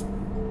的。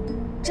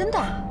真的？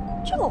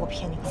这个我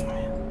骗你干嘛呀？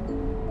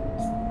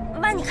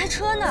妈，你开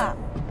车呢？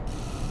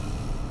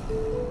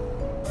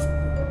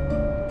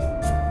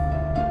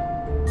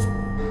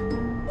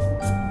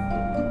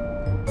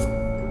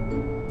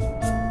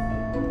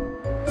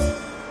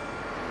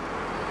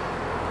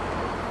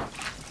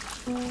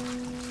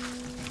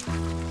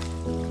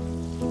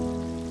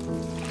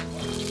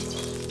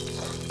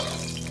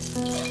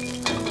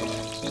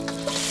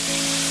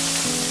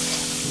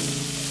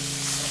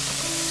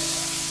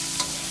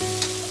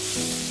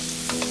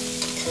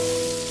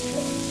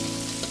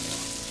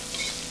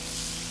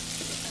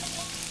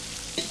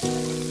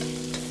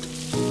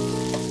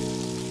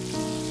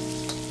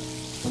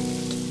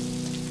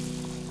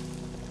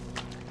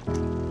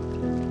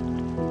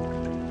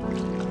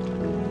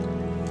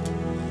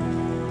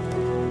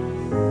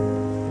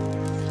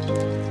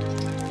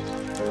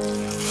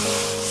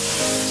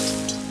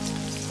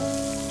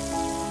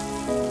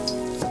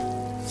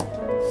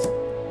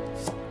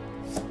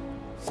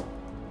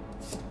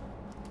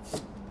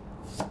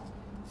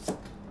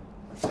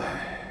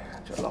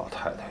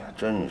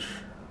真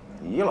是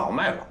倚老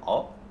卖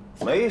老，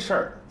没事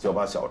儿就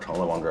把小橙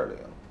子往这儿领。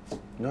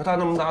你说他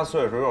那么大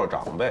岁数又是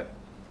长辈，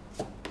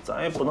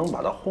咱也不能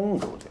把他轰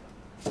出去，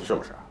是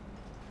不是？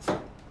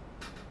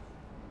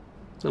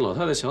这老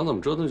太太想怎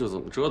么折腾就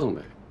怎么折腾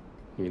呗，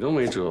你都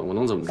没辙，我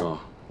能怎么着？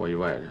我一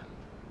外人。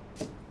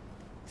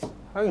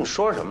哎，你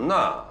说什么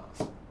呢？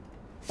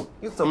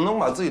你怎么能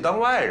把自己当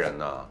外人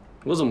呢？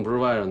我怎么不是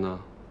外人呢？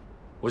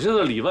我现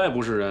在里外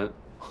不是人。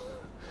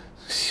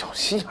小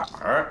心眼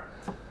儿。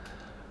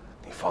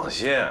 你放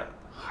心，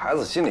孩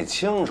子心里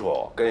清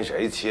楚跟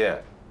谁亲。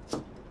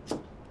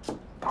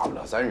大不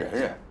了咱忍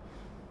忍，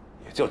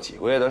也就几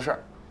个月的事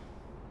儿。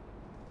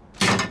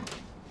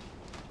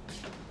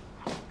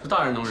这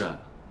大人能忍，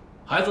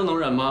孩子能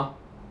忍吗？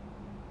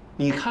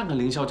你看看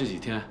凌霄这几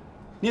天，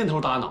蔫头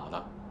打脑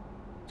的，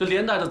这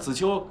连带着子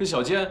秋跟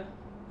小坚，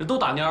这都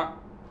打蔫儿。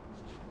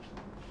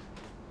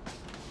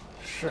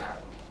是，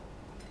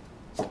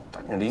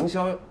但是凌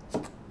霄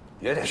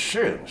也得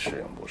适应适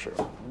应，不是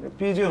吗？这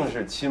毕竟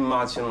是亲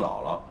妈亲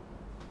姥姥，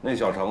那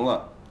小橙子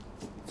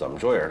怎么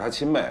说也是他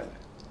亲妹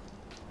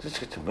妹，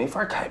这没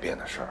法改变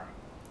的事儿。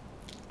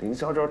凌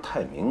霄这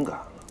太敏感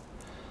了，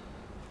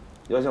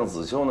要像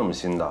子秋那么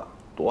心大，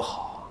多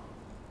好啊！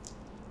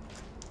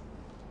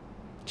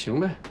行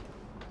呗，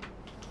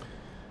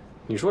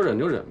你说忍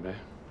就忍呗，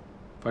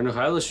反正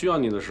孩子需要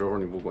你的时候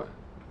你不管，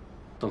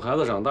等孩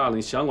子长大了，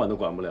你想管都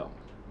管不了。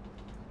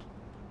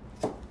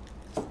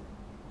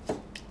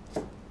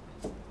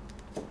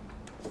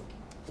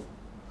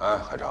哎，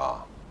海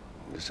潮，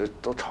你这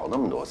都炒那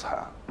么多菜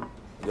了，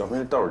要不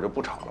然待会儿就不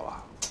炒了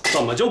吧？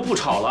怎么就不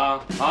炒了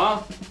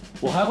啊？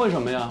我还会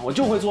什么呀？我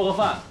就会做个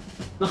饭。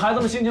那孩子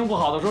们心情不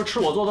好的时候，吃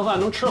我做的饭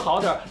能吃好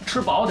点，吃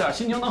饱点，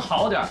心情能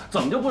好点，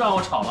怎么就不让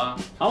我炒了？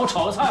啊，我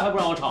炒个菜还不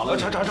让我炒了？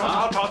炒！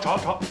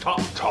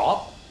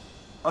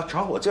啊，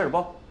炒！我接着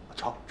包，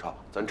炒，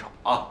咱炒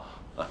啊！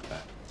哎。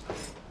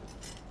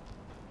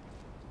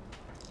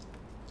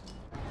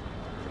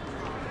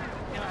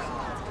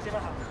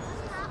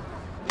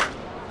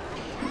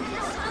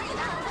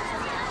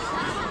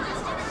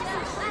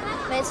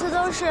每次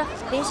都是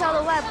凌霄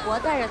的外婆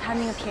带着他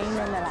那个便宜妹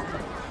妹来，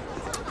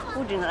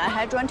不仅来，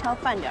还专挑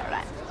饭点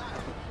来。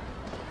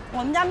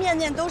我们家面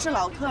店都是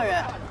老客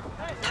人，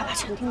他把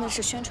陈厅的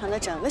事宣传的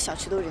整个小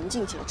区都人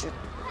尽皆知。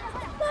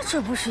那这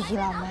不是倚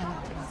老卖老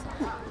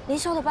吗？凌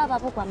霄的爸爸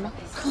不管吗？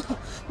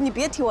你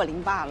别提我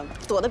林爸了，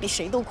躲得比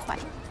谁都快。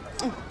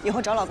以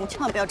后找老公千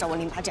万不要找我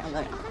林爸这样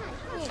的人。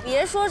你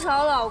别说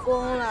找老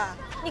公了，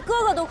你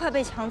哥哥都快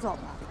被抢走了。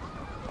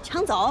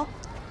抢走？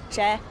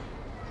谁？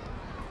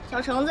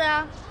小橙子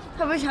呀，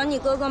他不是抢你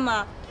哥哥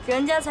吗？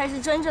人家才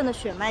是真正的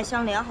血脉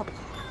相连，好不好？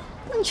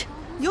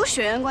有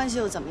血缘关系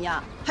又怎么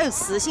样？还有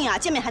雌性啊，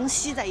见面还能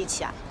吸在一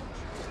起啊？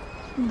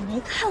你没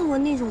看过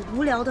那种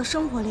无聊的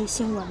生活类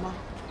新闻吗？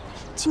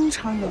经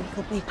常有一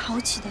个被抛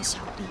弃的小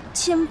丽，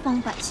千方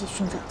百计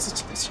寻找自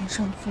己的亲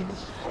生父母，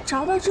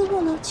找到之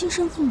后呢，亲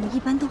生父母一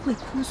般都会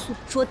哭诉，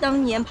说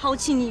当年抛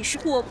弃你是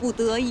迫不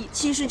得已，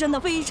其实真的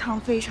非常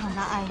非常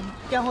的爱你。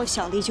然后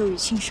小丽就与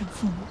亲生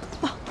父母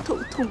抱头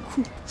痛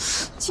哭，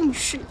尽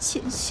释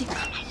前嫌。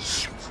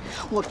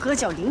我哥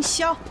叫凌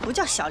霄，不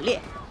叫小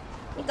烈。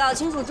你搞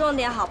清楚重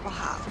点好不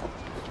好？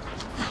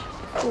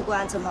不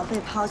管怎么被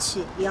抛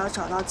弃，也要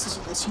找到自己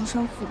的亲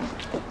生父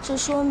母。这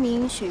说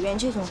明血缘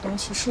这种东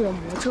西是有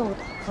魔咒的，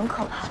很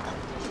可怕的。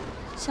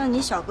像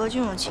你小哥这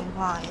种情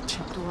况也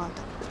挺多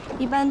的，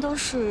一般都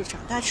是长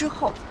大之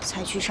后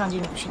才去上这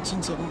种寻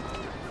亲节目。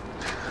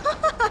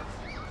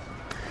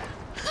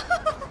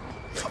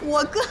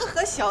我哥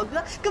和小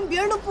哥跟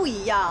别人都不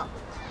一样，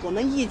我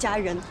们一家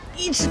人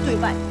一直对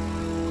外。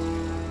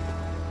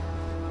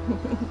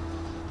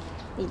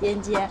李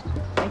尖尖，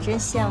我真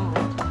羡慕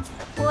你。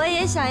我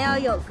也想要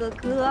有个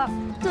哥，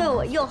对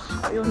我又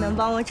好，又能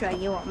帮我转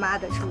移我妈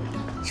的注意，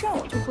这样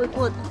我就会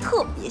过得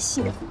特别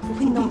幸福，不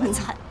会那么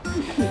惨。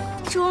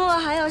周末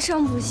还要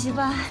上补习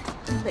班，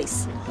累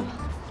死我了。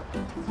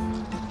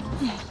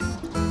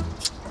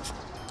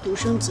独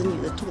生子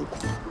女的痛苦，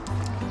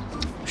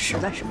实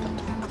在是不懂。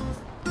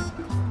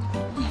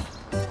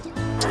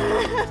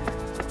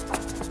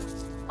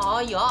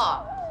哎呦，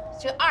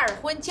这二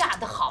婚嫁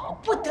得好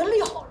不得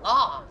了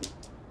了！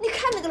你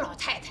看那个老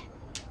太太，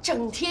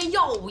整天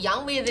耀武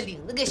扬威的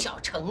领那个小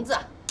橙子，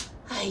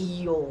哎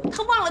呦，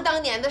她忘了当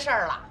年的事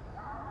儿了。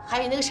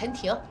还有那个陈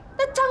婷，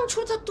那当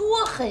初她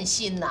多狠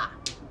心呐，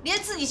连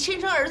自己亲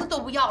生儿子都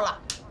不要了，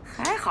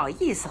还好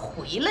意思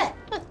回来。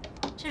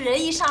这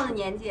人一上了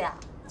年纪啊，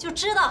就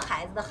知道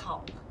孩子的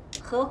好了。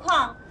何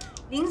况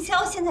凌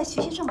霄现在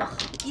学习这么好，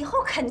以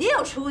后肯定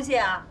有出息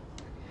啊。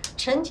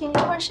陈婷离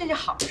婚是件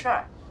好事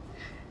儿，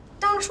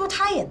当初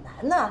她也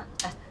难呢，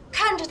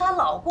看着她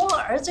老公和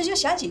儿子就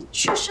想起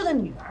去世的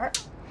女儿，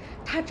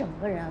她整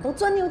个人啊都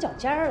钻牛角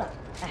尖了。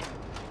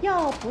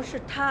要不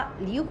是她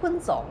离婚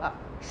走了，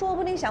说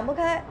不定想不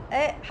开，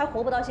还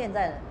活不到现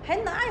在呢，还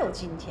哪有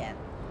今天？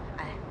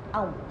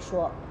按我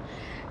说，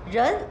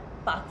人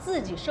把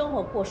自己生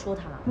活过舒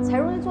坦了，才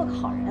容易做个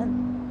好人。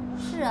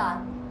是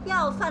啊，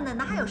要饭的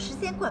哪还有时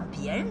间管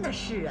别人的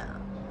事啊？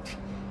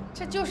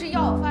这就是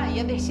要饭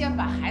也得先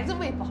把孩子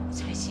喂饱了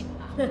才行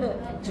啊，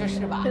你说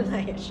是吧？那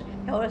也是，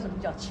要不然什么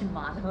叫亲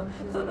妈呢？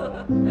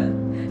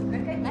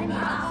来你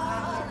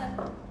啊！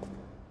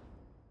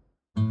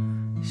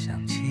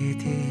想起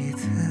第一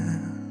次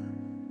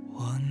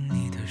握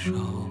你的手，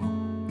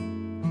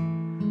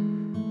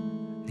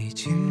你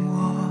紧握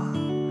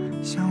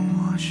像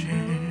我是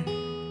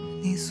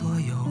你所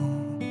有，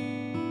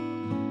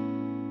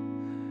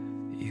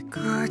一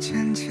个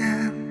渐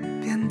渐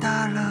变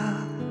大了，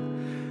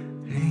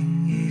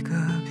另一个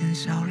变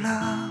小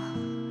了，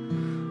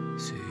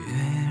岁月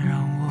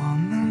让我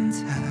们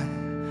在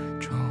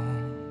中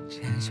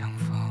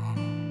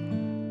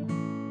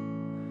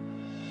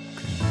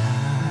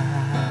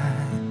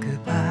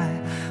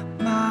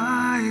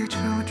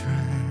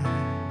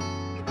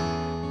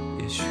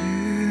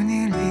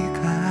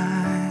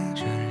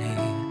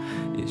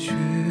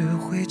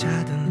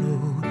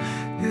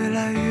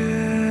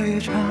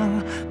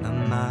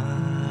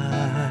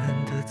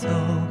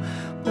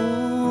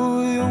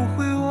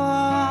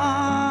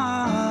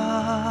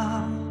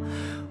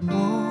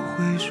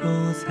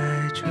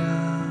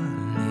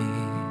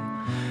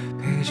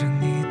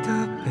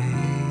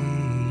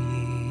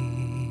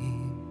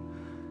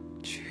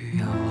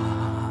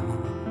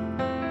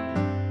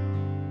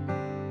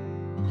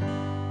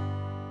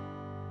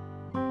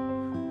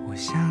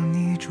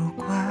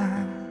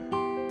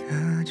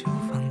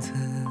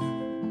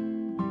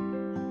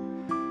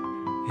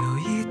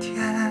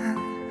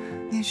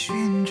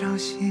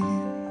心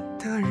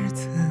的日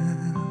子，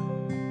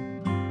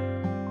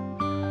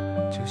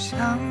就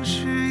像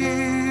是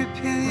一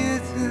片叶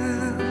子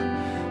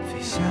飞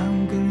向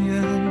更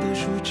远的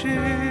树枝，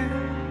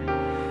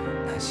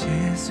那些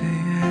岁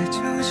月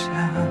就像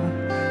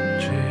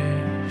只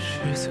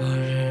是昨日。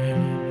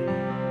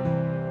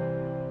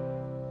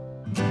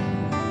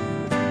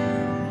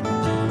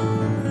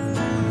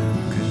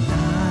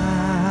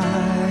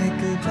Goodnight,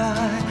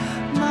 goodbye,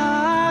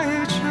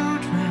 my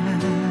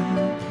children。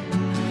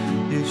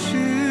也许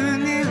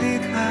你离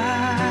开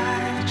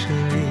这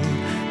里，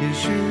也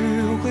许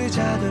回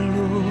家的路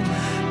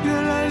越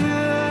来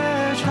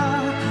越长，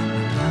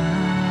慢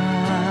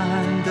慢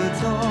的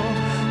走，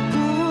不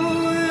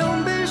用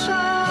悲伤，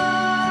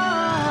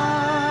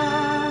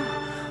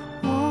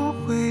我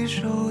会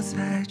守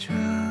在这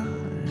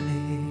里，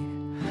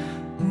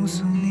目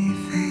送你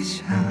飞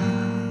向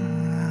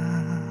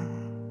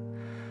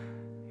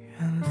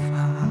远方。